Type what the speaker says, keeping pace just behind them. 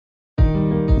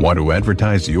Want to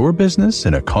advertise your business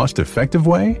in a cost-effective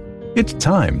way? It's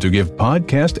time to give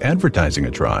podcast advertising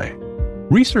a try.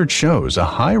 Research shows a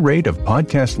high rate of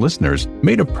podcast listeners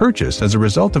made a purchase as a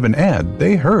result of an ad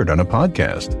they heard on a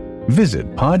podcast.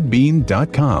 Visit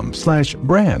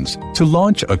podbean.com/brands to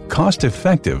launch a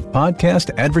cost-effective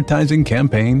podcast advertising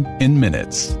campaign in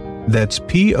minutes. That's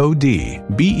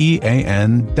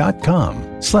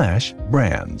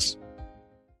podbean.com/brands.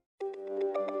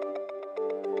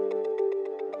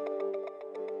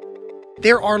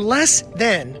 There are less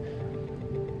than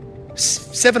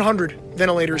 700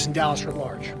 ventilators in Dallas writ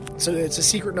large. So it's a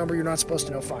secret number you're not supposed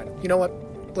to know. Fine. You know what?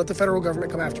 Let the federal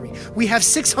government come after me. We have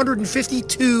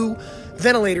 652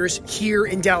 ventilators here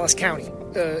in Dallas County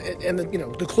and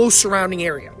the close surrounding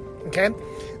area. Okay?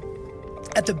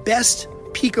 At the best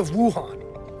peak of Wuhan,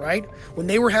 right? When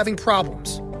they were having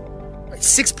problems, right,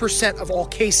 6% of all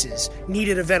cases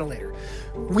needed a ventilator.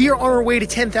 We are on our way to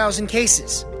 10,000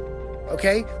 cases.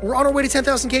 Okay? We're on our way to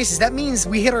 10,000 cases. That means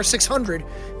we hit our 600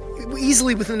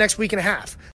 easily within the next week and a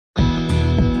half.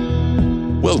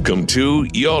 Welcome to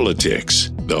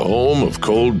Y'all-itics, the home of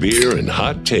cold beer and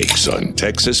hot takes on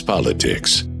Texas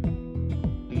politics.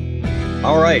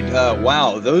 All right.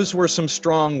 Wow. Those were some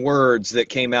strong words that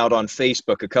came out on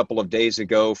Facebook a couple of days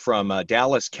ago from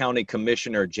Dallas County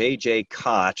Commissioner J.J.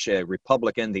 Koch, a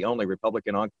Republican, the only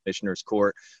Republican on Commissioner's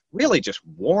Court, really just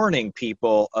warning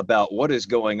people about what is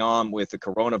going on with the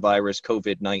coronavirus,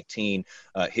 COVID-19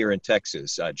 here in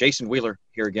Texas. Jason Wheeler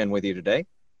here again with you today.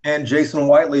 And Jason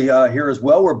Whiteley here as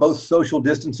well. We're both social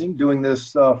distancing, doing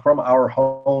this from our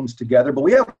homes together. But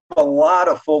we have a lot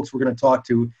of folks we're going to talk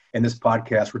to in this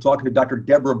podcast. We're talking to Dr.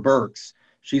 Deborah Birx.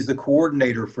 She's the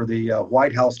coordinator for the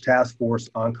White House Task Force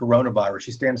on Coronavirus.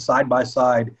 She stands side by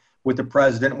side with the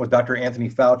president, with Dr. Anthony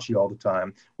Fauci all the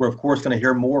time. We're, of course, going to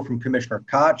hear more from Commissioner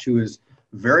Koch, who is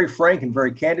very frank and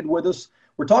very candid with us.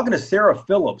 We're talking to Sarah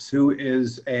Phillips, who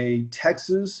is a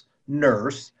Texas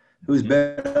nurse who's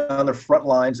been on the front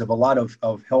lines of a lot of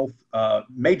health,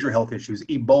 major health issues,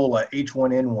 Ebola,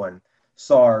 H1N1,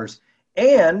 SARS.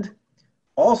 And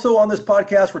also on this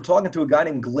podcast, we're talking to a guy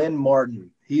named Glenn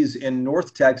Martin. He's in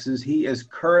North Texas. He is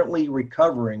currently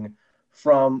recovering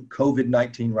from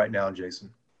COVID-19 right now,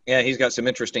 Jason. Yeah, he's got some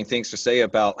interesting things to say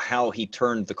about how he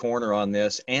turned the corner on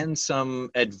this and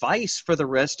some advice for the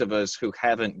rest of us who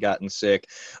haven't gotten sick.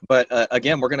 But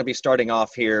again, we're going to be starting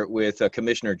off here with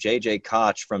Commissioner J.J.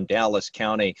 Koch from Dallas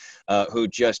County, who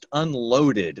just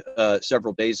unloaded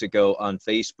several days ago on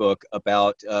Facebook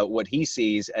about what he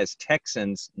sees as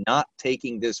Texans not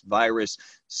taking this virus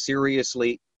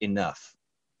seriously enough.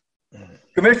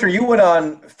 Commissioner, you went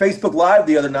on Facebook Live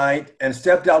the other night and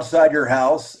stepped outside your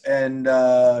house, and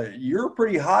you're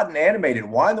pretty hot and animated.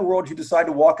 Why in the world did you decide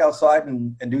to walk outside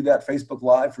and do that Facebook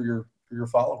Live for your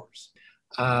followers?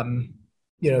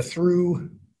 Through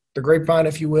the grapevine,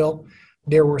 if you will,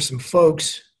 there were some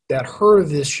folks that heard of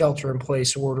this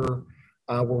shelter-in-place order,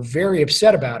 were very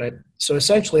upset about it. So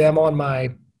essentially, I'm on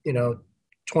my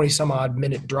 20-some-odd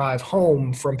minute drive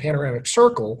home from Panoramic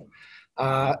Circle,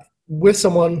 with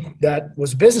someone that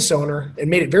was a business owner and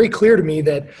made it very clear to me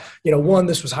that, one,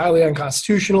 this was highly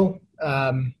unconstitutional.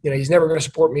 He's never going to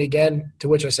support me again, to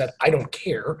which I said, I don't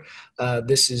care.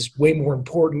 This is way more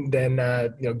important than,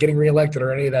 getting reelected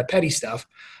or any of that petty stuff.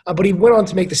 But he went on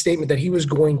to make the statement that he was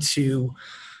going to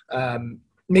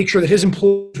make sure that his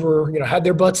employees were, had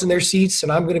their butts in their seats,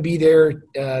 and I'm going to be there.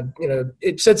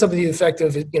 It said something to the effect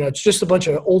of, it's just a bunch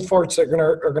of old farts that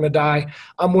are going to die.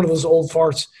 I'm one of those old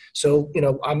farts, so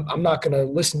I'm not going to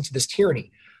listen to this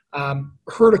tyranny.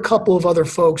 Heard a couple of other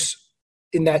folks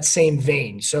in that same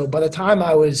vein. So by the time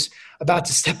I was about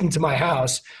to step into my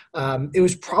house, it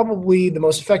was probably the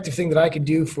most effective thing that I could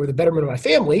do for the betterment of my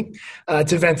family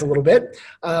to vent a little bit,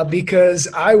 because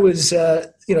I was,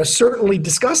 certainly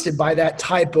disgusted by that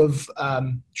type of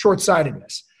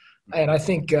short-sightedness. And I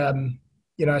think,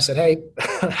 I said, hey,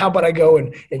 how about I go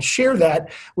and share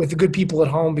that with the good people at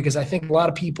home, because I think a lot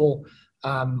of people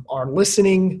are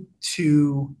listening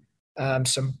to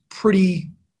some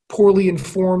pretty poorly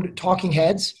informed talking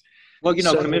heads. Well,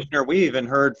 Commissioner, we even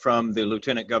heard from the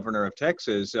Lieutenant Governor of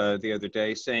Texas the other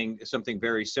day saying something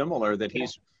very similar, that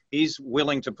he's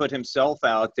willing to put himself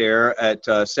out there at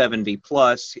 70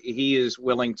 plus. He is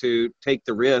willing to take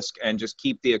the risk and just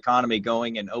keep the economy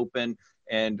going and open,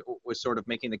 and was sort of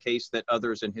making the case that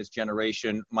others in his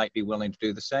generation might be willing to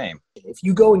do the same. If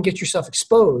you go and get yourself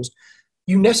exposed,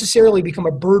 you necessarily become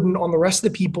a burden on the rest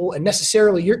of the people, and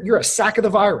necessarily you're a sack of the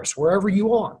virus wherever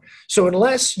you are. So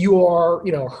unless you are,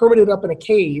 hermited up in a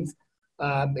cave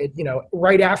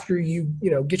right after you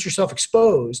get yourself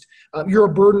exposed, you're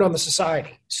a burden on the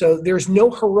society. So there's no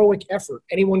heroic effort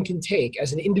anyone can take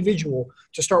as an individual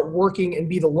to start working and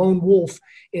be the lone wolf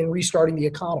in restarting the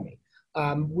economy.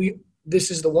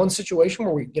 This is the one situation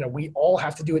where we all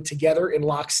have to do it together in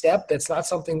lockstep. That's not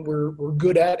something we're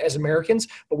good at as Americans,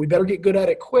 but we better get good at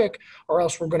it quick, or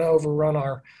else we're going to overrun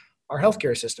our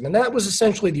healthcare system. And that was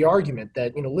essentially the argument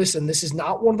that, listen, this is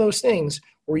not one of those things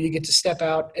where you get to step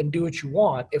out and do what you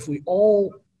want. If we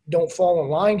all don't fall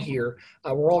in line here,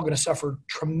 we're all going to suffer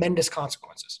tremendous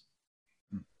consequences.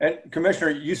 And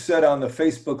Commissioner, you said on the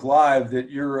Facebook Live that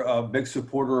you're a big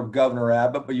supporter of Governor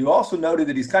Abbott, but you also noted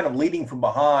that he's kind of leading from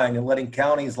behind and letting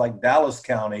counties like Dallas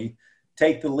County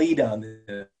take the lead on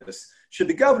this. Should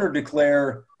the governor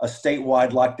declare a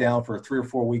statewide lockdown for 3 or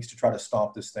 4 weeks to try to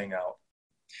stomp this thing out?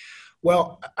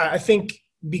 Well, I think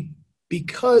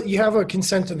because you have a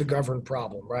consent to the govern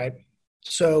problem, right?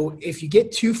 So if you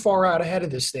get too far out ahead of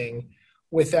this thing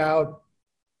without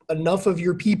enough of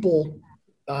your people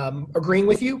agreeing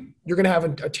with you, you're going to have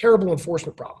a terrible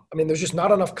enforcement problem. I mean, there's just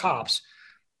not enough cops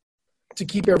to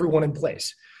keep everyone in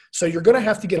place. So you're going to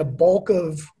have to get a bulk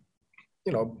of,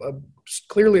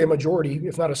 clearly a majority,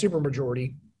 if not a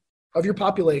supermajority, of your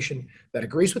population that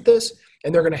agrees with this,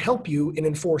 and they're going to help you in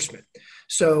enforcement.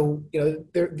 So,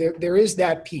 there is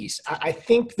that piece. I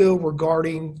think, though,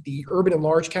 regarding the urban and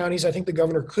large counties, I think the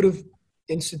governor could have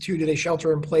instituted a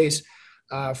shelter in place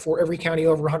for every county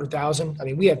over 100,000. I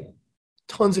mean, we have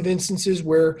tons of instances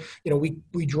where,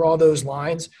 we draw those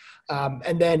lines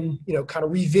and then, kind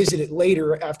of revisit it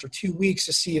later after 2 weeks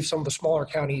to see if some of the smaller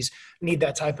counties need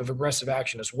that type of aggressive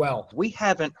action as well. We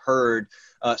haven't heard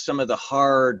some of the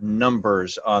hard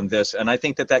numbers on this, and I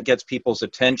think that gets people's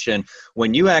attention.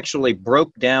 When you actually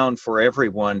broke down for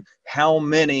everyone how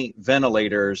many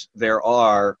ventilators there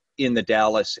are in the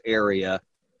Dallas area,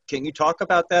 can you talk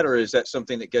about that, or is that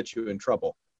something that gets you in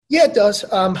trouble? Yeah, it does.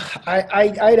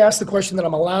 I'd asked the question that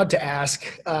I'm allowed to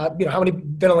ask, how many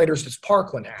ventilators does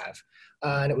Parkland have?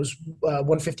 And it was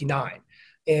 159.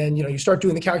 And, you start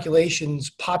doing the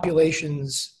calculations,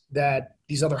 populations that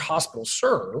these other hospitals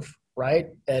serve,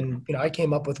 right? And, I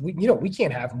came up with, we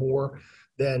can't have more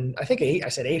than, I think I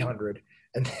said 800.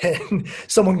 And then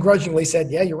someone grudgingly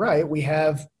said, yeah, you're right. We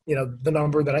have, the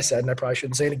number that I said, and I probably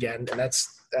shouldn't say it again. And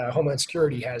that's Homeland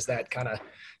Security has that kind of,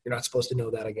 you're not supposed to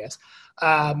know that, I guess.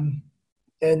 And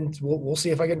we'll see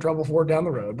if I get in trouble for it down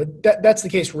the road. But that's the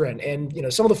case we're in. And,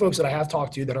 some of the folks that I have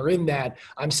talked to that are in that,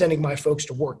 I'm sending my folks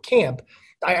to work camp,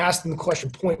 I asked them the question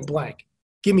point blank,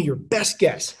 give me your best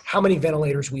guess how many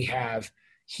ventilators we have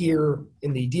here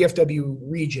in the DFW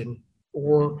region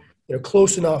or,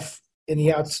 close enough in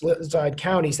the outside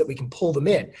counties that we can pull them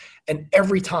in. And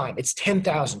every time it's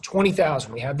 10,000,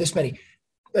 20,000, we have this many.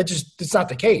 It's not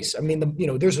the case. I mean,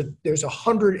 there's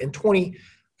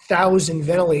 120,000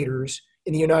 ventilators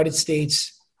in the United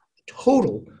States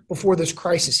total before this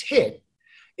crisis hit.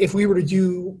 If we were to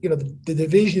do, the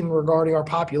division regarding our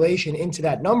population into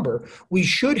that number, we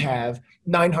should have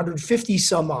 950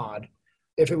 some odd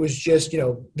if it was just,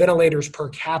 ventilators per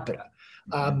capita.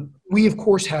 We, of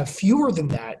course, have fewer than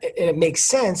that, and it makes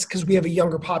sense because we have a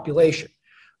younger population.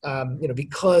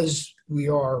 Because we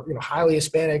are, highly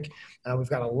Hispanic, we've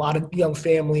got a lot of young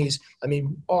families. I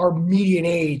mean, our median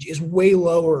age is way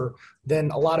lower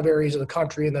than a lot of areas of the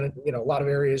country and then, a lot of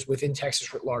areas within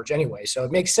Texas at large anyway. So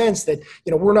it makes sense that,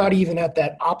 we're not even at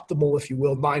that optimal, if you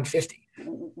will, 950.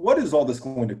 What is all this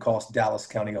going to cost Dallas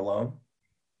County alone?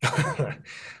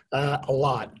 A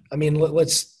lot. I mean,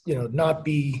 let's, not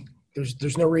be,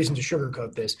 there's no reason to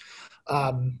sugarcoat this.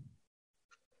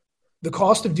 The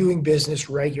cost of doing business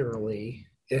regularly,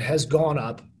 it has gone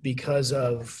up because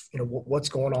of what's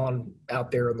going on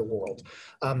out there in the world.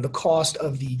 The cost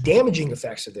of the damaging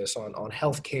effects of this on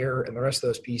healthcare and the rest of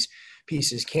those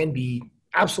pieces can be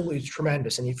absolutely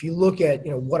tremendous. And if you look at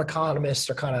what economists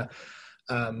are kind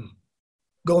of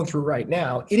going through right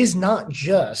now, it is not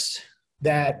just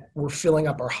that we're filling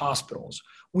up our hospitals.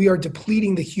 We are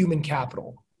depleting the human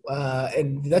capital.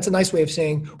 And that's a nice way of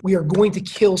saying we are going to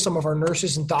kill some of our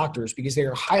nurses and doctors because they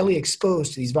are highly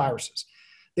exposed to these viruses.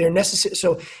 They're necessary.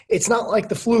 So it's not like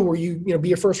the flu where you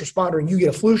be a first responder and you get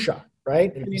a flu shot,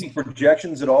 right? Any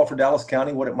projections at all for Dallas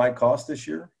County, what it might cost this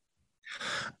year?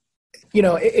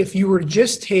 If you were to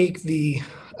just take the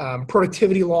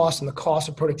productivity loss and the cost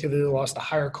of productivity loss, the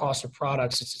higher cost of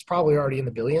products, it's probably already in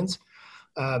the billions.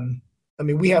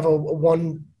 We have a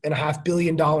 $1.5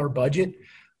 billion budget.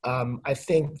 I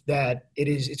think that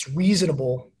it's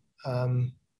reasonable,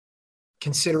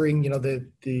 considering,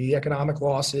 the economic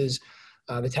losses,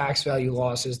 the tax value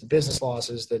losses, the business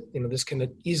losses that, this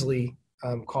can easily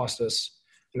cost us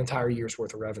an entire year's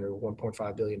worth of revenue,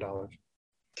 $1.5 billion.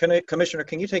 Commissioner,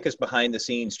 can you take us behind the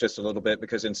scenes just a little bit?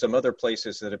 Because in some other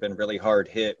places that have been really hard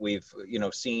hit, we've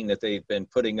seen that they've been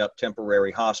putting up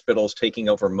temporary hospitals, taking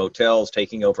over motels,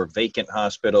 taking over vacant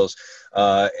hospitals,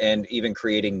 and even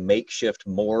creating makeshift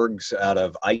morgues out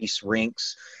of ice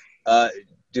rinks.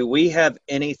 Do we have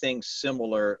anything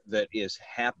similar that is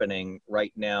happening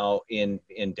right now in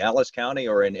Dallas County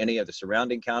or in any of the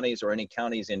surrounding counties or any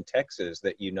counties in Texas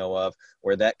that you know of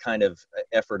where that kind of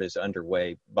effort is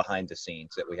underway behind the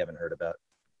scenes that we haven't heard about?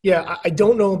 Yeah, I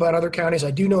don't know about other counties.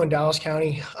 I do know in Dallas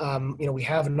County, we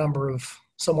have a number of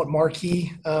somewhat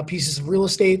marquee pieces of real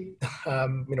estate,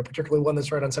 particularly one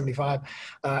that's right on 75.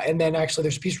 And then actually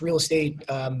there's a piece of real estate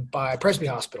by Presby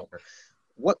Hospital.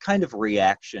 What kind of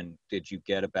reaction did you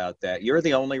get about that? You're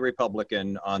the only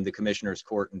Republican on the Commissioner's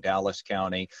Court in Dallas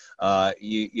County.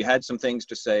 You had some things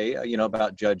to say,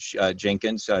 about Judge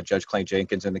Jenkins, Judge Clay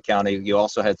Jenkins in the county. You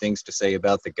also had things to say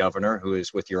about the governor, who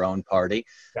is with your own party.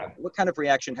 Yeah. What kind of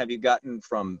reaction have you gotten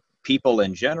from people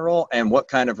in general, and what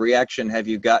kind of reaction have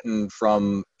you gotten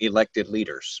from elected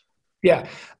leaders? Yeah,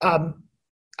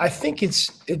 I think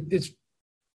it's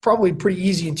probably pretty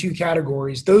easy in two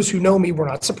categories. Those who know me were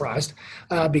not surprised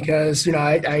because,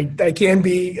 I can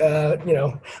be, a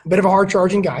bit of a hard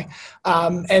charging guy.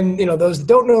 And those that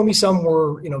don't know me, some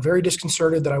were, very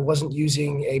disconcerted that I wasn't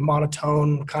using a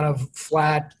monotone kind of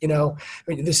flat,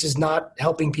 this is not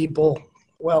helping people.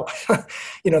 Well,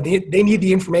 they need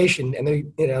the information,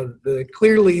 and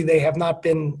clearly they have not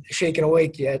been shaken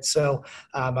awake yet. So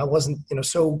I wasn't,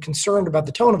 so concerned about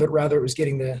the tone of it. Rather, it was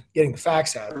getting the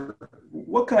facts out.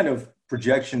 What kind of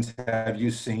projections have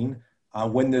you seen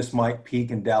when this might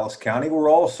peak in Dallas County? We're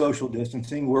all social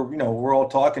distancing. We're all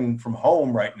talking from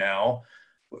home right now.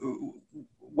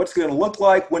 What's it going to look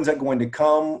like? When's that going to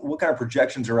come? What kind of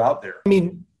projections are out there? I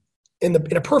mean, in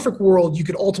a perfect world, you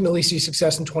could ultimately see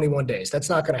success in 21 days. That's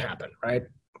not going to happen, right?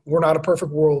 We're not a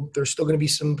perfect world. There's still going to be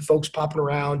some folks popping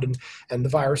around, and the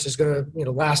virus is going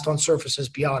to, last on surfaces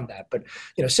beyond that. But,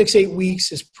 6-8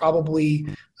 weeks is probably,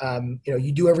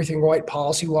 you do everything right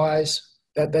policy-wise.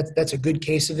 That's a good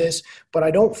case of this. But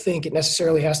I don't think it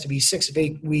necessarily has to be 6 of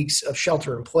 8 weeks of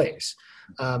shelter in place.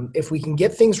 If we can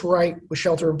get things right with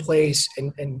shelter in place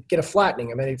and get a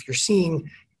flattening, I mean, if you're seeing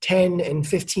 10 and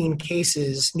 15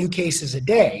 new cases a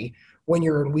day when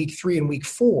you're in week 3 and week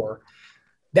 4,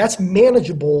 that's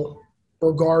manageable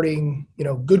regarding,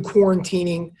 good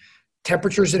quarantining,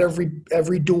 temperatures at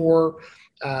every door,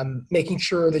 making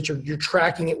sure that you're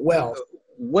tracking it well.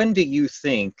 When do you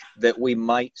think that we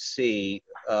might see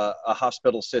a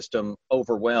hospital system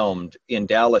overwhelmed in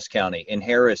Dallas County, in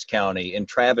Harris County, in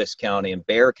Travis County, in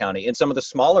Bexar County, in some of the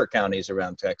smaller counties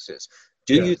around Texas?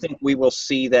 Do you think we will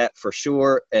see that for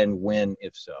sure, and when,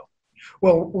 if so?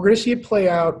 Well, we're going to see it play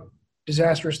out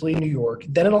disastrously in New York.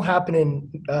 Then it'll happen in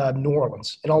New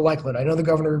Orleans, in all likelihood. I know the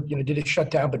governor, did it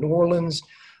shut down, but New Orleans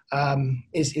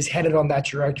is headed on that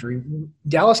trajectory.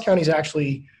 Dallas County is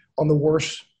actually on the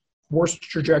worst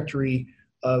trajectory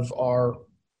of our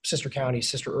sister counties,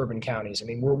 sister urban counties. I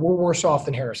mean, we're worse off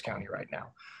than Harris County right now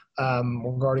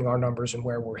regarding our numbers and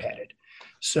where we're headed.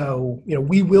 So,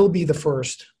 we will be the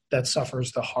first that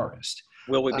suffers the hardest.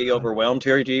 Will we be overwhelmed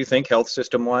here, do you think, health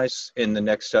system-wise, in the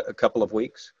next couple of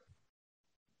weeks?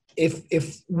 If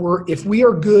we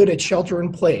are good at shelter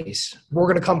in place, we're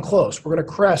going to come close. We're going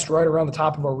to crest right around the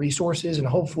top of our resources, and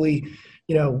hopefully,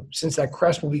 since that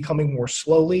crest will be coming more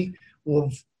slowly, we'll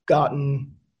have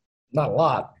gotten not a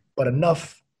lot, but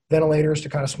enough ventilators to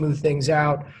kind of smooth things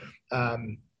out.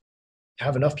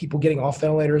 Have enough people getting off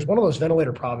ventilators. One of those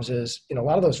ventilator problems is, a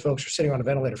lot of those folks are sitting on a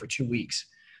ventilator for 2 weeks.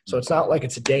 So it's not like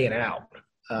it's a day and out.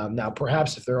 Now,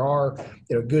 perhaps if there are,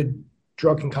 good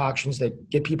drug concoctions that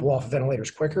get people off of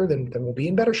ventilators quicker, then we'll be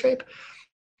in better shape.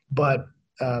 But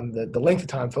the length of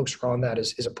time folks are on that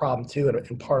is a problem too,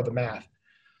 and part of the math.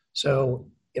 So,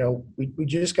 we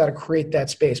just got to create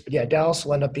that space. But yeah, Dallas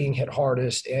will end up being hit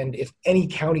hardest. And if any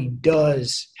county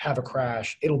does have a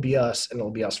crash, it'll be us, and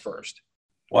it'll be us first.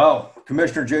 Wow.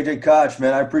 Commissioner J.J. Koch,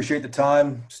 man, I appreciate the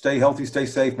time. Stay healthy, stay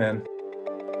safe, man.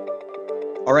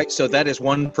 All right, so that is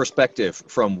one perspective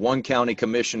from one county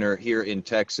commissioner here in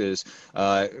Texas.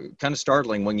 Kind of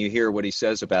startling when you hear what he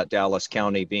says about Dallas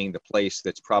County being the place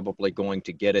that's probably going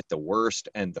to get it the worst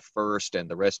and the first, and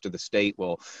the rest of the state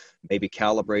will maybe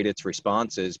calibrate its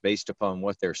responses based upon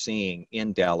what they're seeing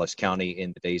in Dallas County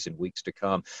in the days and weeks to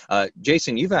come.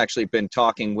 Jason, you've actually been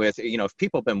talking with, if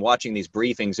people have been watching these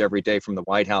briefings every day from the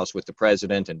White House with the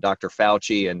president and Dr.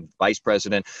 Fauci and Vice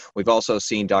President, we've also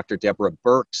seen Dr. Deborah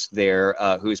Birx there,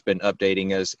 who's been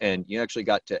updating us, and you actually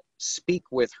got to speak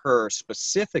with her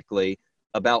specifically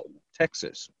about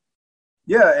Texas.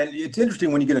 Yeah, and it's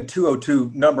interesting when you get a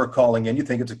 202 number calling in, you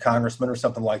think it's a congressman or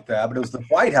something like that, but it was the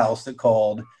White House that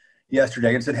called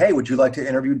yesterday and said, "Hey, would you like to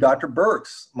interview Dr.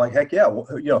 Birx?" I'm like, "Heck yeah,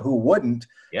 who wouldn't?"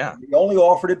 Yeah. They only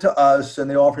offered it to us, and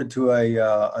they offered it to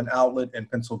an outlet in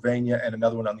Pennsylvania and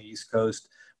another one on the East Coast.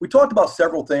 We talked about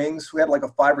several things. We had like a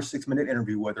 5 or 6 minute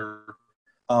interview with her.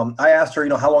 I asked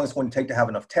her, how long it's going to take to have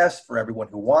enough tests for everyone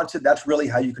who wants it. That's really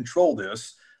how you control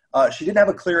this. She didn't have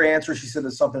a clear answer. She said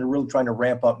it's something they're really trying to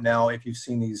ramp up now if you've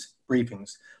seen these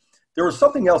briefings. There was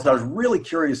something else that I was really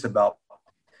curious about.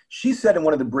 She said in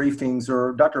one of the briefings,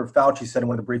 or Dr. Fauci said in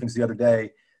one of the briefings the other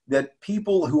day, that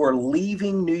people who are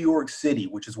leaving New York City,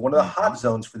 which is one of the hot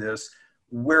zones for this,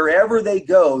 wherever they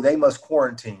go, they must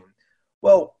quarantine.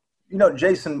 Well,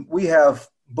 Jason, we have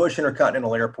Bush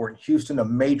Intercontinental Airport in Houston, a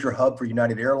major hub for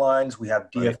United Airlines. We have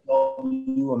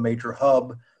DFW, a major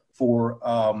hub for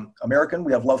American.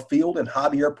 We have Love Field and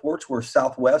Hobby airports where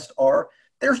Southwest are.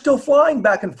 They're still flying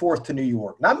back and forth to New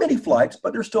York. Not many flights,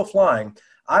 but they're still flying.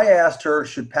 I asked her,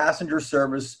 should passenger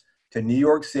service to New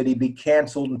York City be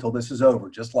canceled until this is over,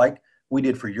 just like we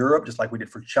did for Europe, just like we did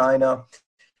for China.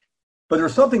 But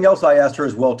there's something else I asked her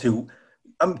as well, too.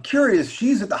 I'm curious,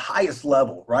 she's at the highest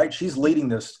level, right? She's leading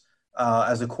this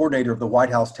as a coordinator of the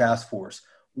White House task force.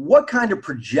 What kind of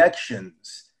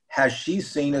projections has she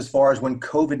seen as far as when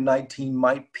COVID-19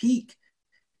 might peak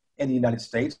in the United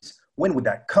States? When would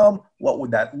that come? What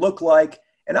would that look like?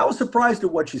 And I was surprised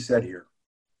at what she said here.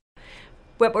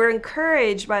 But we're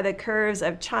encouraged by the curves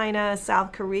of China,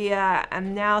 South Korea,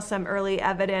 and now some early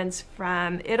evidence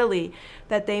from Italy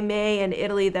that they may in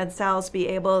Italy themselves be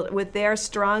able, with their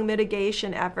strong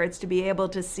mitigation efforts, to be able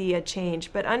to see a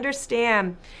change. But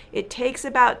understand, it takes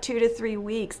about 2 to 3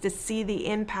 weeks to see the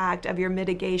impact of your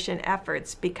mitigation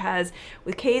efforts, because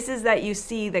with cases that you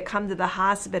see that come to the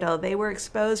hospital, they were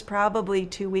exposed probably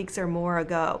 2 weeks or more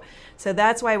ago. So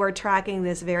that's why we're tracking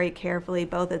this very carefully,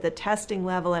 both at the testing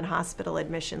level and hospital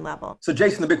admission level. So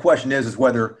Jason, the big question is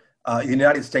whether the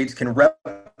United States can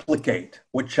replicate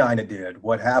what China did,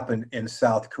 what happened in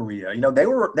South Korea. They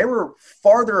were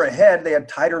farther ahead. They had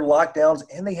tighter lockdowns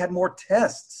and they had more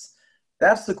tests.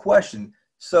 That's the question.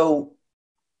 So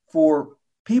for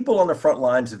people on the front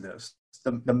lines of this,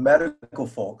 the medical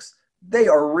folks, they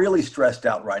are really stressed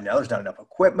out right now. There's not enough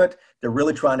equipment. They're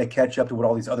really trying to catch up to what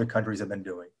all these other countries have been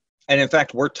doing. And in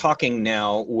fact, we're talking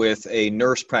now with a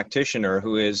nurse practitioner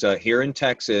who is here in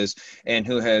Texas and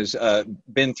who has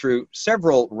been through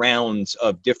several rounds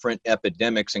of different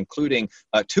epidemics, including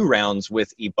 2 rounds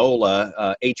with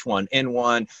Ebola,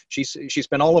 H1N1. She's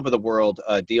been all over the world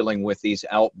dealing with these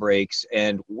outbreaks,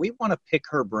 and we want to pick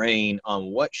her brain on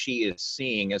what she is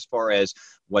seeing as far as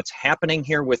what's happening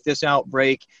here with this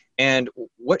outbreak and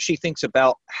what she thinks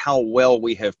about how well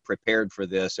we have prepared for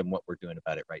this and what we're doing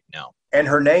about it right now. And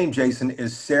her name, Jason,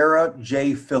 is Sarah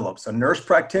J. Phillips, a nurse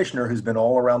practitioner who's been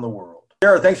all around the world.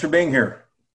 Sarah, thanks for being here.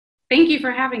 Thank you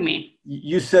for having me.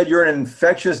 You said you're an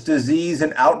infectious disease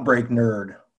and outbreak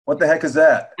nerd. What the heck is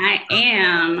that? I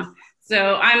am.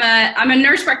 So I'm a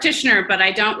nurse practitioner, but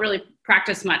I don't really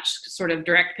practice much sort of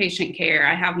direct patient care.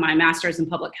 I have my master's in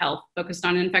public health focused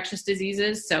on infectious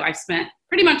diseases. So I've spent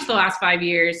pretty much the last 5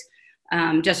 years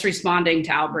just responding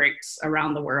to outbreaks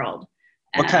around the world.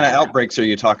 What kind of outbreaks are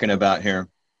you talking about here?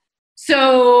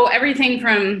 So everything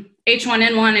from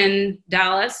H1N1 in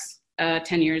Dallas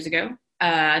 10 years ago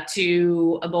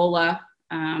to Ebola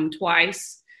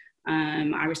twice.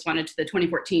 I responded to the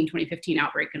 2014-2015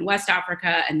 outbreak in West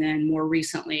Africa, and then more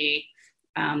recently,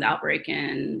 the outbreak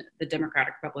in the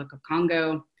Democratic Republic of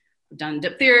Congo. I've done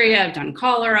diphtheria, I've done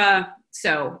cholera,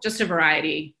 so just a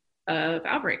variety of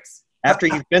outbreaks. After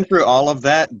you've been through all of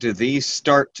that, do these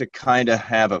start to kind of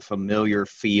have a familiar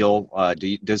feel?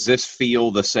 Does this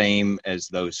feel the same as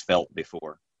those felt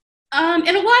before?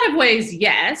 In a lot of ways,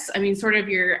 yes. I mean, sort of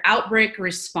your outbreak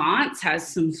response has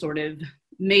some sort of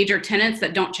major tenets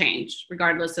that don't change,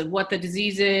 regardless of what the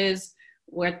disease is,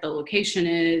 what the location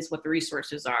is, what the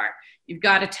resources are. You've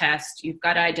got to test, you've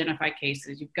got to identify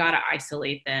cases, you've got to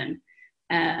isolate them.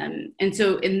 And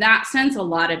so in that sense, a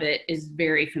lot of it is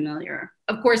very familiar.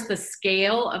 Of course, the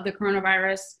scale of the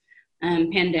coronavirus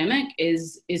pandemic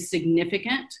is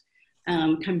significant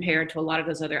compared to a lot of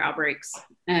those other outbreaks.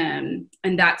 And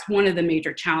that's one of the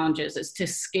major challenges, is to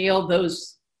scale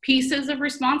those pieces of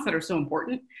response that are so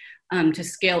important, to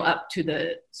scale up to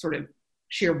the sort of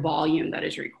sheer volume that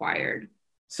is required.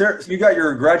 Sarah, you got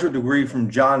your graduate degree from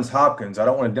Johns Hopkins. I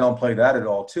don't want to downplay that at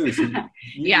all, too. So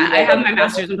I have my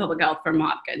master's in public health from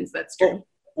Hopkins. That's true.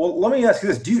 Well, let me ask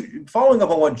you this. Following up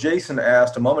on what Jason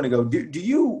asked a moment ago, do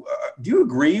you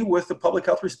agree with the public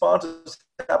health response that's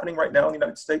happening right now in the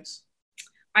United States?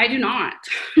 I do not.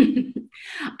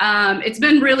 It's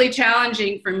been really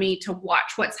challenging for me to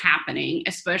watch what's happening,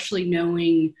 especially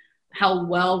knowing how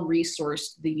well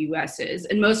resourced the U.S. is.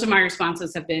 And most of my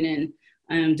responses have been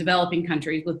in developing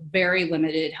countries with very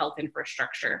limited health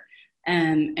infrastructure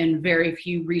and very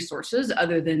few resources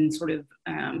other than sort of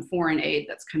foreign aid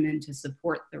that's come in to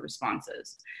support the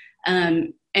responses.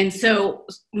 And so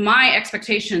my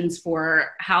expectations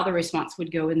for how the response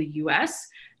would go in the U.S.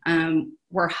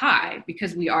 Were high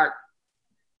because we are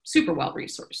super well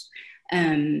resourced.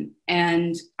 And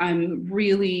I'm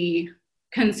really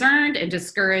concerned and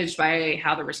discouraged by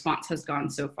how the response has gone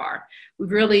so far.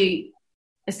 We've really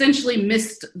essentially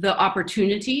missed the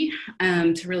opportunity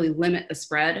to really limit the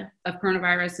spread of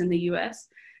coronavirus in the US.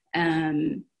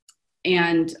 And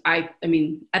I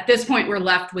mean, at this point, we're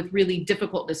left with really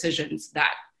difficult decisions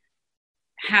that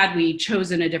had we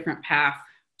chosen a different path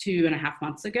 2.5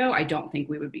 months ago, I don't think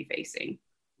we would be facing.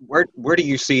 Where do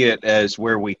you see it as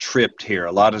where we tripped here?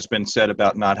 A lot has been said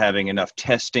about not having enough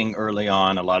testing early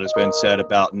on. A lot has been said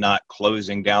about not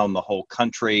closing down the whole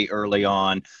country early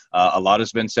on. A lot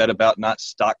has been said about not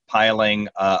stockpiling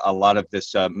a lot of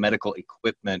this medical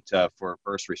equipment for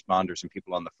first responders and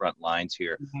people on the front lines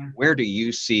here. Mm-hmm. Where do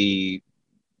you see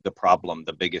the problem,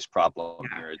 the biggest problem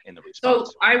here in the response?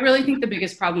 So I really think the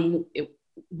biggest problem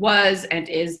was and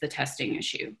is the testing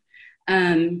issue.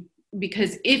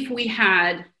 Because if we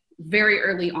had very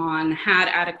early on had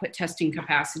adequate testing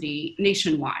capacity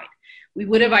nationwide, we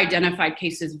would have identified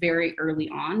cases very early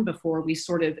on before we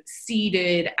sort of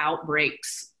seeded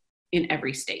outbreaks in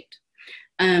every state.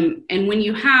 And when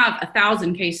you have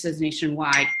 1,000 cases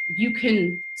nationwide, you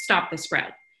can stop the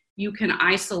spread. You can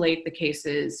isolate the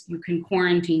cases, you can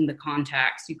quarantine the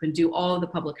contacts, you can do all of the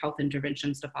public health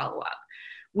interventions to follow up.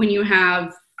 When you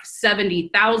have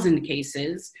 70,000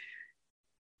 cases,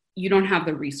 you don't have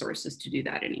the resources to do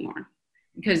that anymore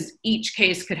because each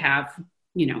case could have,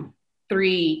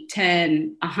 3,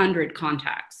 10, 100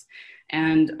 contacts.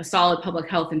 And a solid public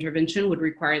health intervention would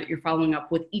require that you're following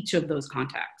up with each of those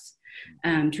contacts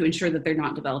to ensure that they're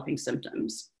not developing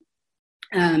symptoms.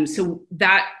 So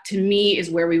that, to me, is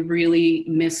where we really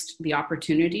missed the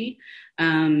opportunity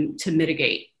to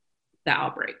mitigate the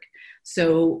outbreak.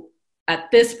 So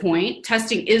at this point,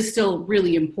 testing is still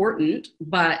really important,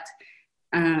 but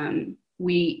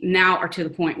we now are to the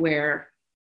point where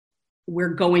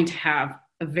we're going to have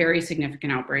a very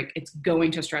significant outbreak. It's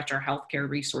going to stretch our healthcare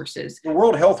resources. The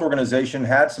World Health Organization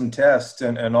had some tests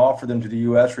and offered them to the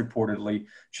U.S. reportedly.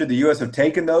 Should the U.S. have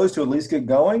taken those to at least get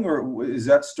going, or is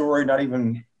that story not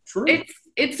even true?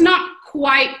 It's not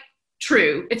quite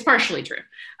true. It's partially true.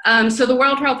 So the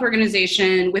World Health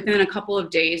Organization, within a couple of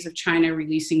days of China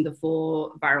releasing the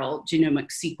full viral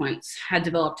genomic sequence, had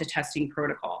developed a testing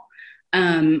protocol.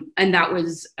 And that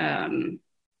was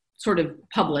sort of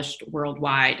published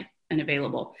worldwide and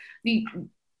available. The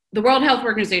World Health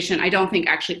Organization, I don't think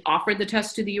actually offered the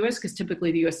test to the US because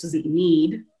typically the US doesn't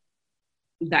need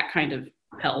that kind of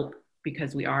help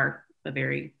because we are a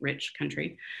very rich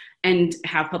country and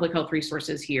have public health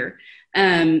resources here.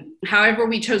 However,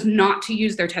 we chose not to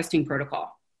use their testing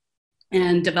protocol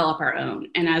and develop our own.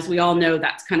 And as we all know,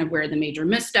 that's kind of where the major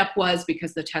misstep was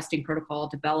because the testing protocol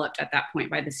developed at that point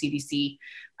by the CDC,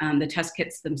 the test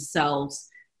kits themselves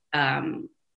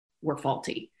were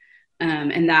faulty.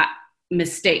 And that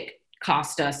mistake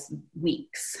cost us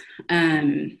weeks.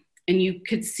 And you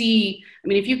could see,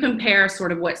 if you compare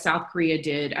sort of what South Korea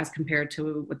did as compared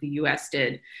to what the US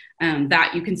did,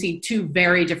 that you can see two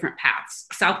very different paths.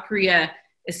 South Korea,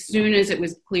 as soon as it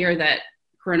was clear that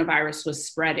coronavirus was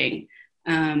spreading,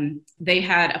 they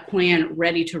had a plan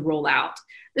ready to roll out.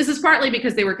 This is partly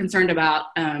because they were concerned about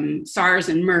SARS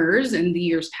and MERS in the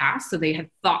years past, so they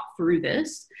had thought through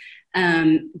this.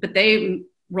 But they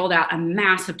rolled out a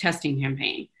massive testing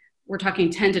campaign. We're talking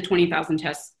 10 to 20,000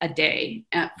 tests a day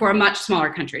for a much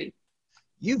smaller country.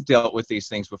 You've dealt with these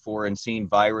things before and seen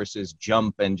viruses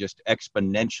jump and just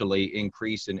exponentially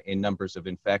increase in numbers of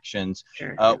infections.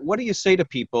 Sure. What do you say to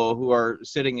people who are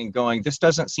sitting and going, this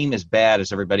doesn't seem as bad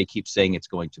as everybody keeps saying it's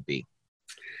going to be?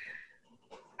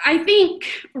 I think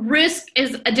risk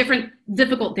is a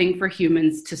difficult thing for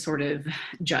humans to sort of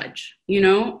judge,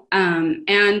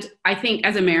 and I think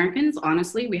as Americans,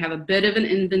 honestly, we have a bit of an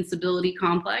invincibility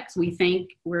complex. We think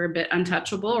we're a bit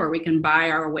untouchable or we can buy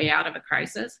our way out of a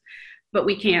crisis, but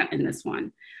we can't in this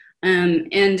one.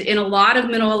 And in a lot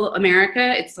of middle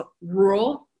America, it's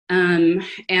rural, and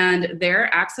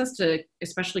their access to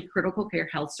especially critical care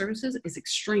health services is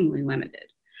extremely limited.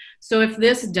 So if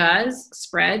this does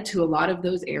spread to a lot of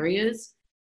those areas,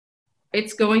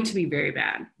 it's going to be very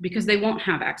bad because they won't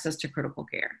have access to critical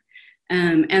care.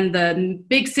 And the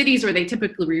big cities where they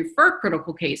typically refer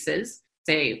critical cases,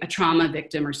 say, a trauma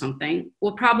victim or something,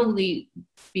 will probably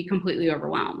be completely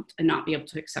overwhelmed and not be able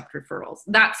to accept referrals.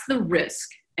 That's the risk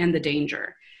and the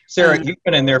danger. Sarah, you've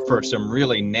been in there for some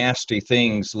really nasty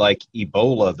things like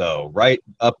Ebola, though, right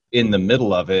up in the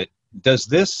middle of it. Does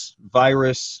this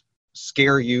virus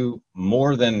scare you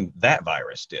more than that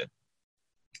virus did?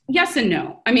 Yes and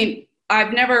no. I mean,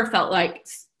 I've never felt like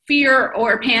fear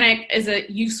or panic is a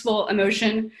useful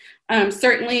emotion.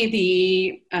 Certainly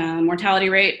the mortality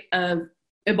rate of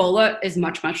Ebola is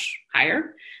much, much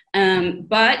higher,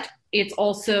 but it's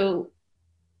also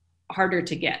harder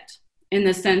to get, in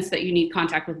the sense that you need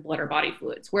contact with blood or body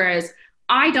fluids. Whereas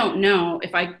I don't know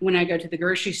when I go to the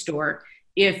grocery store,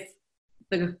 if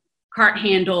the cart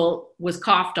handle was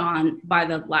coughed on by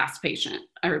the last patient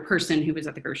or person who was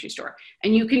at the grocery store.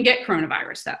 And you can get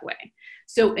coronavirus that way.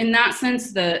 So in that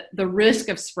sense, the risk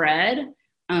of spread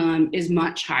is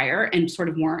much higher and sort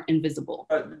of more invisible.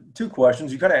 Two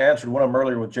questions. You kind of answered one of them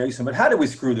earlier with Jason, but how did we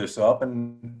screw this up,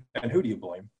 and who do you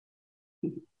blame?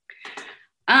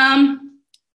 I'm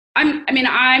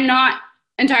not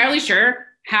entirely sure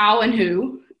how and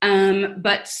who,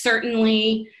 but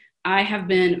certainly I have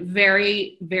been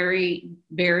very, very,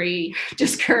 very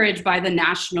discouraged by the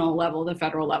national level, the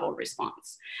federal level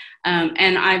response.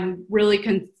 And I'm really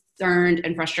concerned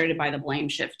and frustrated by the blame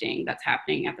shifting that's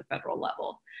happening at the federal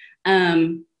level.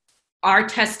 Our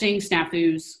testing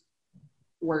snafus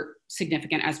were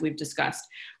significant, as we've discussed.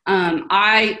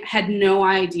 I had no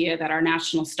idea that our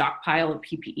national stockpile of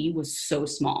PPE was so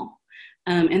small.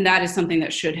 And that is something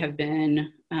that should have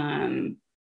been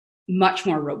much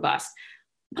more robust.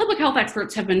 Public health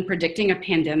experts have been predicting a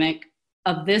pandemic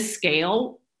of this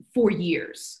scale for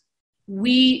years.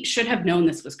 We should have known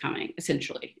this was coming,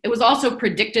 essentially. It was also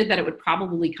predicted that it would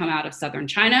probably come out of southern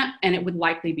China, and it would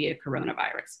likely be a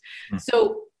coronavirus.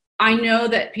 So I know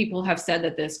that people have said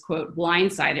that this, quote,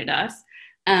 blindsided us,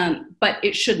 but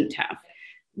it shouldn't have.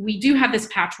 We do have this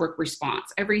patchwork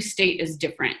response. Every state is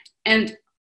different. And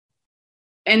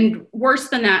worse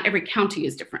than that, every county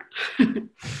is different. In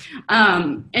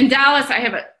Dallas, I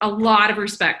have a lot of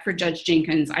respect for Judge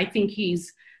Jenkins. I think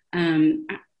he's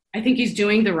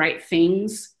doing the right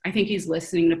things. I think he's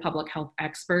listening to public health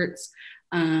experts.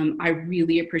 I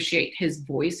really appreciate his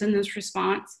voice in this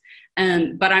response.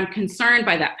 But I'm concerned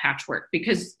by that patchwork,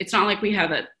 because it's not like we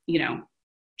have a,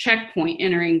 checkpoint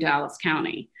entering Dallas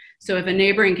County. So if a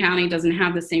neighboring county doesn't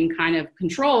have the same kind of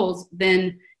controls,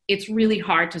 then it's really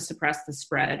hard to suppress the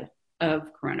spread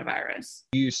of coronavirus.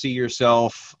 Do you see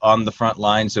yourself on the front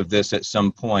lines of this at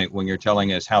some point when you're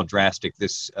telling us how drastic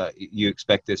this you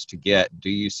expect this to get?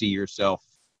 Do you see yourself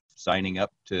signing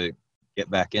up to get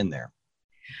back in there?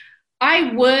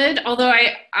 I would, although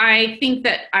I think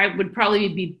that I would probably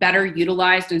be better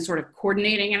utilized in sort of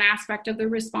coordinating an aspect of the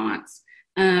response,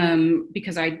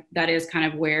 because that is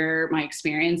kind of where my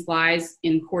experience lies,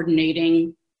 in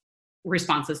coordinating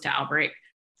responses to outbreak.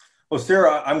 Well,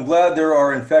 Sarah, I'm glad there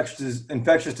are infectious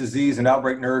disease and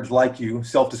outbreak nerds like you,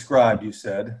 self-described, you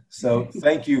said. So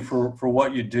thank you for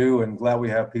what you do, and glad we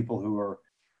have people who are,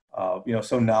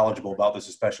 so knowledgeable about this,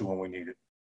 especially when we need it.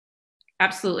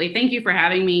 Absolutely. Thank you for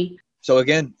having me. So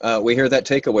again, we hear that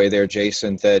takeaway there,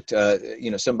 Jason, that,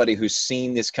 somebody who's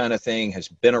seen this kind of thing, has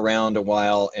been around a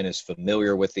while and is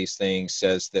familiar with these things,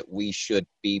 says that we should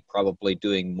be probably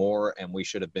doing more, and we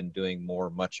should have been doing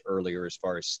more much earlier as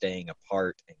far as staying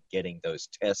apart and getting those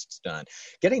tests done.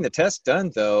 Getting the test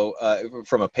done, though,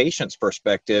 from a patient's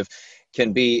perspective,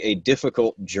 can be a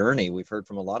difficult journey. We've heard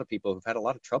from a lot of people who've had a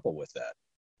lot of trouble with that.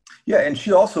 Yeah, and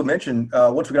she also mentioned,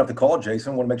 once we got off the call,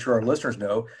 Jason, I want to make sure our listeners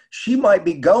know, she might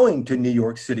be going to New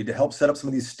York City to help set up some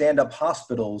of these stand-up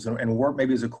hospitals and work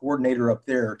maybe as a coordinator up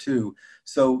there, too.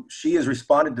 So she has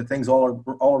responded to things all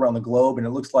around the globe, and it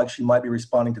looks like she might be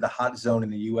responding to the hot zone in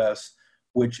the U.S.,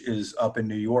 which is up in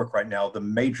New York right now, the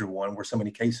major one where so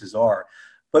many cases are.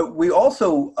 But we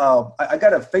also, I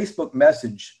got a Facebook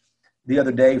message the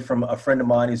other day from a friend of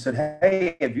mine who said,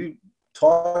 hey, have you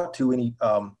talked to any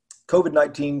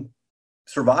COVID-19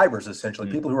 survivors,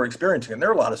 essentially, people who are experiencing it? And there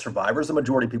are a lot of survivors. The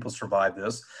majority of people survive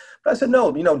this. But I said,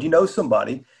 no, do you know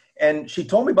somebody? And she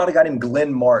told me about a guy named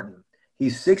Glenn Martin.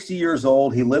 He's 60 years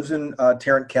old. He lives in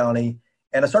Tarrant County.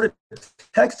 And I started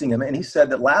texting him, and he said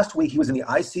that last week he was in the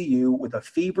ICU with a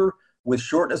fever, with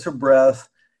shortness of breath,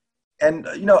 and,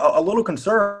 a little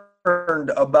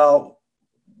concerned about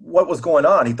what was going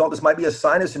on. He thought this might be a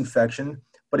sinus infection,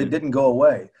 but it didn't go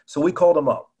away. So we called him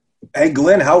up. Hey,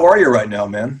 Glenn, how are you right now,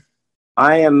 man?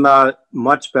 I am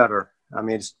much better. I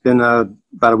mean, it's been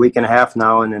about a week and a half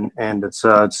now, and it's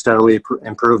steadily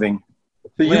improving.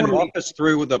 So Glenn, walk us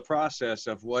through the process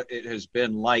of what it has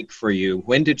been like for you.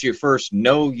 When did you first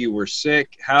know you were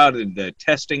sick? How did the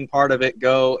testing part of it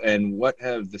go? And what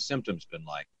have the symptoms been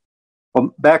like?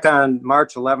 Well, back on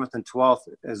March 11th and 12th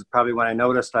is probably when I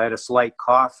noticed I had a slight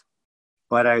cough,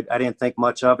 but I didn't think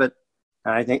much of it.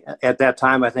 And I think at that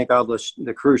time, I think all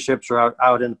the cruise ships were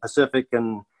out in the Pacific,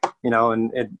 and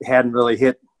and it hadn't really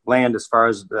hit land as far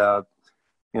as I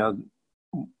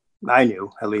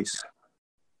knew, at least.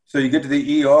 So you get to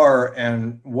the ER,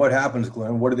 and what happens,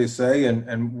 Glenn? What do they say,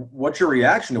 and what's your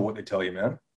reaction to what they tell you,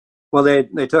 man? Well,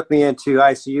 they took me into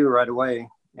ICU right away,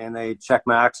 and they checked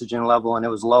my oxygen level, and it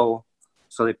was low.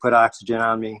 So they put oxygen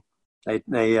on me. They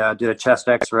did a chest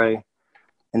X-ray,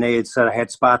 and they had said I had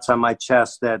spots on my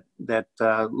chest that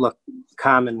looked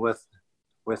common with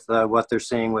what they're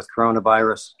seeing with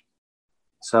coronavirus.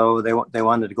 So they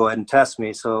wanted to go ahead and test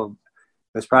me. So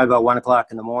it was probably about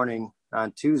 1:00 in the morning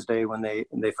on Tuesday when they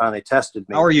finally tested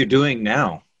me. How are you doing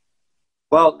now?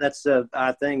 Well, that's the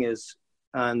odd thing is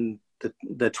on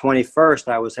the 21st,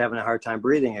 I was having a hard time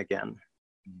breathing again.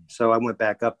 So I went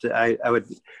back up to, I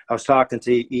was talking to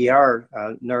the ER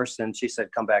nurse, and she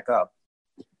said, come back up.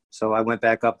 So I went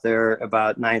back up there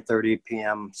about 9:30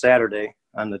 p.m. Saturday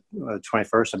on the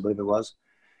 21st, I believe it was.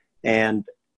 And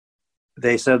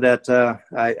they said that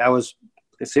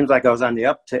it seems like I was on the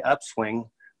upswing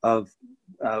of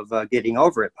getting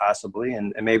over it possibly.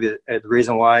 And maybe the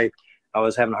reason why I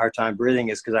was having a hard time breathing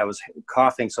is because I was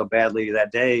coughing so badly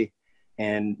that day,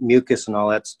 and mucus and all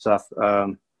that stuff.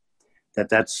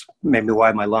 That's maybe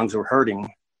why my lungs were hurting.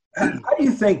 How do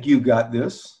you think you got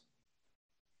this?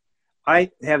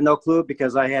 I have no clue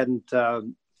because I hadn't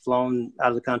flown out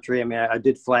of the country. I mean, I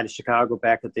did fly to Chicago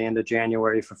back at the end of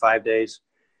January for 5 days,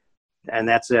 and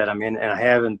that's it. I mean,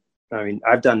 and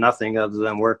I've done nothing other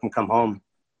than work and come home.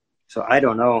 So I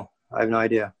don't know. I have no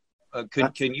idea.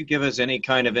 Can you give us any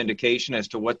kind of indication as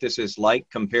to what this is like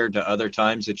compared to other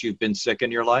times that you've been sick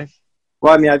in your life?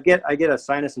 Well, I mean, I get a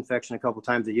sinus infection a couple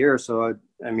times a year. So,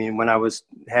 I mean, when I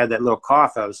had that little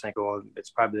cough, I was thinking, well, it's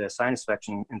probably a sinus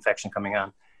infection coming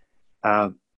on.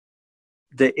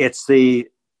 It's the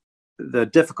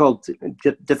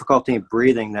difficulty in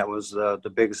breathing that was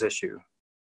the biggest issue,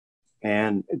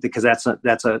 and because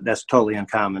that's totally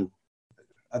uncommon.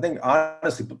 I think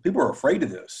honestly, people are afraid of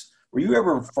this. Were you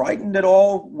ever frightened at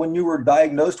all when you were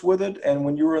diagnosed with it, and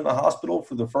when you were in the hospital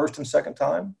for the first and second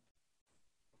time?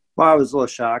 Well, I was a little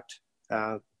shocked,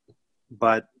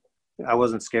 but I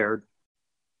wasn't scared.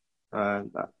 I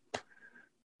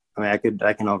mean, I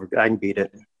can beat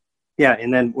it. Yeah,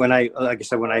 and then when I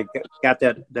got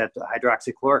that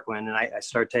hydroxychloroquine, and I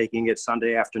started taking it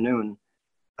Sunday afternoon,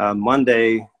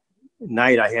 Monday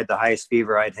night I had the highest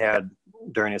fever I'd had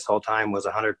during this whole time was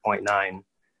 100.9,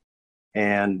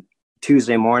 and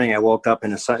Tuesday morning I woke up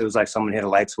and it was like someone hit a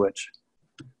light switch,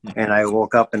 and I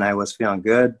woke up and I was feeling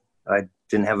good. I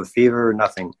didn't have a fever or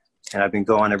nothing, and I've been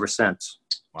going ever since.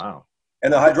 Wow.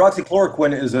 And the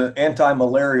hydroxychloroquine is an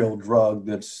anti-malarial drug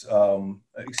that's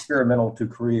experimental to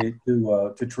treat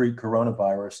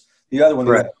coronavirus. The other one,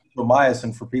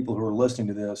 erythromycin, for people who are listening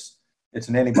to this, it's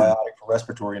an antibiotic for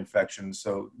respiratory infections.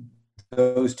 So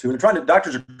those two,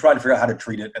 doctors are trying to figure out how to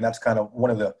treat it, and that's kind of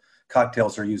one of the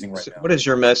cocktails they're using right now. What is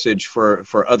your message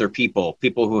for other people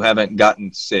who haven't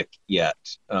gotten sick yet?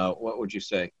 What would you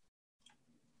say?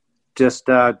 Just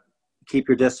keep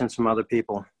your distance from other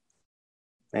people,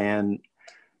 and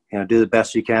do the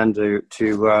best you can to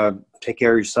take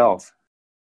care of yourself,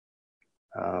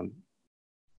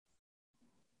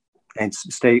 and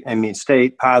stay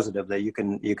positive that you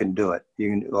can do it. You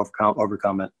can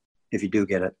overcome it if you do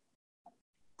get it.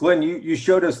 Glenn, you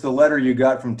showed us the letter you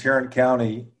got from Tarrant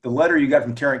County. The letter you got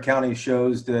from Tarrant County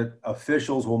shows that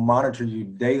officials will monitor you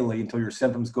daily until your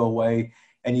symptoms go away,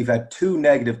 and you've had 2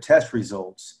 negative test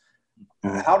results.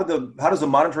 How does the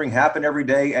monitoring happen every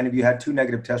day? And have you had 2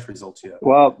 negative test results yet?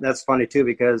 Well, that's funny too,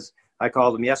 because I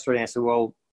called them yesterday and I said,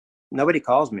 well, nobody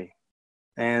calls me.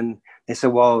 And they said,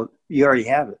 well, you already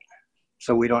have it.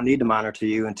 So we don't need to monitor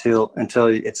you until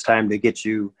it's time to get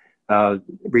you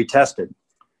retested.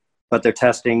 But they're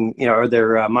testing, or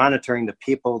they're monitoring the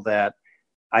people that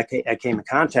I came in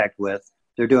contact with.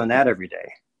 They're doing that every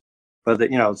day. But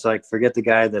it's like, forget the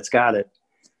guy that's got it,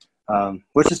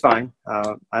 which is fine.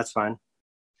 That's fine.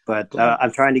 But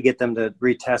I'm trying to get them to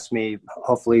retest me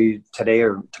hopefully today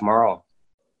or tomorrow.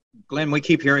 Glenn, we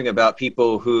keep hearing about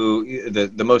people who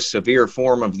the most severe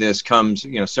form of this comes,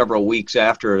 several weeks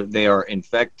after they are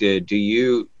infected. Do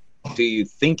you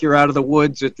think you're out of the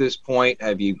woods at this point?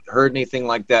 Have you heard anything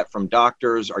like that from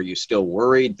doctors? Are you still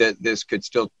worried that this could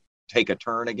still take a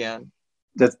turn again?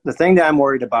 The thing that I'm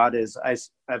worried about is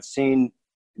I've seen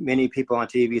many people on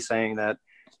TV saying that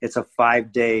it's a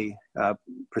 5-day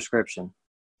prescription,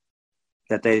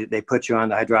 that they put you on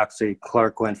the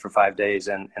hydroxychloroquine for 5 days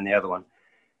and the other one.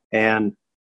 And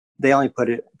they only put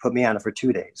me on it for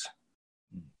 2 days.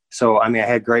 So, I mean, I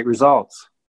had great results,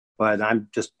 but I'm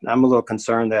a little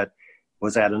concerned that,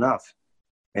 was that enough?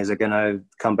 Is it going to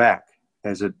come back?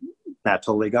 Is it not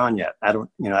totally gone yet? I don't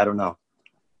know.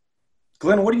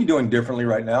 Glenn, what are you doing differently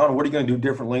right now? And what are you going to do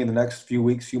differently in the next few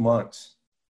weeks, few months?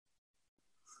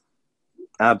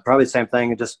 Probably the same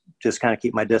thing. Just kind of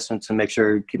keep my distance and make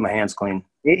sure keep my hands clean.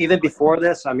 Even before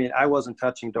this, I mean, I wasn't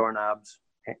touching doorknobs,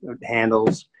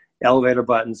 handles, elevator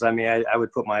buttons. I mean, I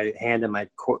would put my hand in my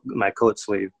coat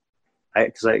sleeve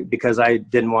because I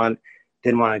didn't want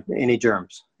any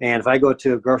germs. And if I go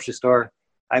to a grocery store,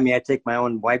 I mean, I take my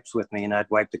own wipes with me and I'd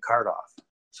wipe the cart off.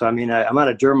 So, I mean, I'm not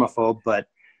a germaphobe, but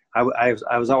I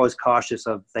was always cautious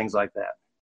of things like that.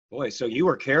 Boy, so you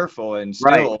were careful, and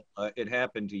still it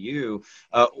happened to you.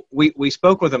 We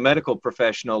spoke with a medical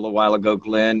professional a while ago,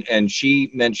 Glenn, and she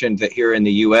mentioned that here in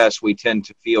the U.S. we tend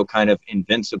to feel kind of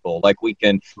invincible, like we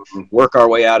can work our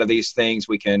way out of these things,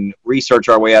 we can research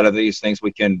our way out of these things,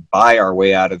 we can buy our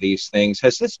way out of these things.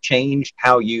 Has this changed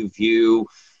how you view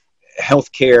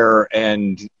healthcare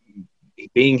and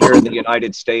being here in the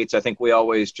United States? I think we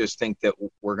always just think that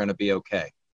we're going to be okay.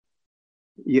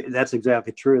 Yeah, that's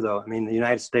exactly true, though. I mean, the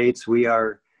United States,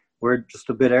 we're just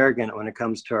a bit arrogant when it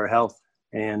comes to our health,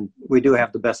 and we do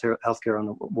have the best healthcare in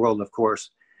the world, of course.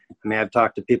 I mean, I've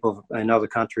talked to people in other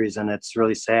countries, and it's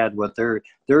really sad what they're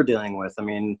dealing with. I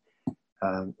mean,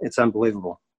 it's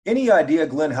unbelievable. Any idea,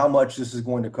 Glenn, how much this is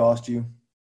going to cost you?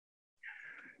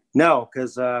 No,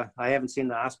 because I haven't seen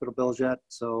the hospital bills yet,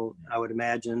 so I would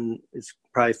imagine it's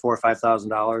probably $4,000 or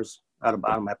 $5,000 out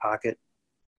of my pocket.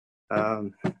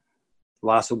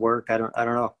 Loss of work. I don't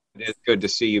know. It's good to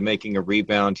see you making a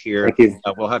rebound here. Thank you.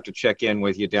 We'll have to check in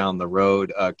with you down the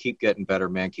road. Keep getting better,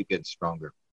 man. Keep getting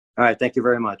stronger. All right. Thank you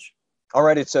very much. All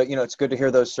right. It's it's good to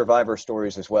hear those survivor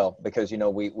stories as well, because,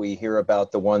 we hear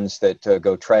about the ones that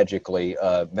go tragically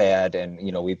bad, and,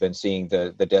 we've been seeing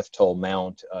the death toll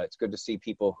mount. It's good to see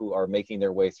people who are making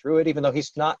their way through it, even though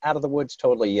he's not out of the woods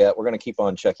totally yet. We're going to keep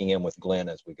on checking in with Glenn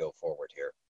as we go forward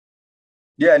here.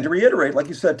 Yeah, and to reiterate, like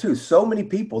you said, too, so many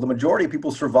people, the majority of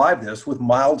people survive this with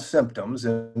mild symptoms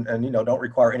and don't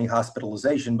require any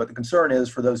hospitalization. But the concern is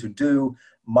for those who do,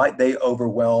 might they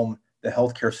overwhelm the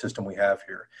healthcare system we have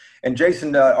here? And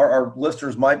Jason, our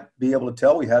listeners might be able to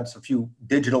tell we had a few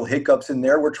digital hiccups in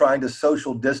there. We're trying to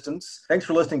social distance. Thanks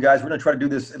for listening, guys. We're going to try to do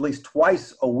this at least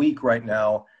twice a week right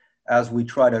now as we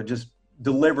try to just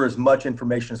deliver as much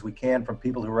information as we can from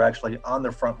people who are actually on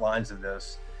the front lines of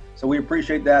this. So we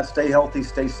appreciate that. Stay healthy,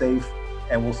 stay safe,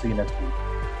 and we'll see you next week.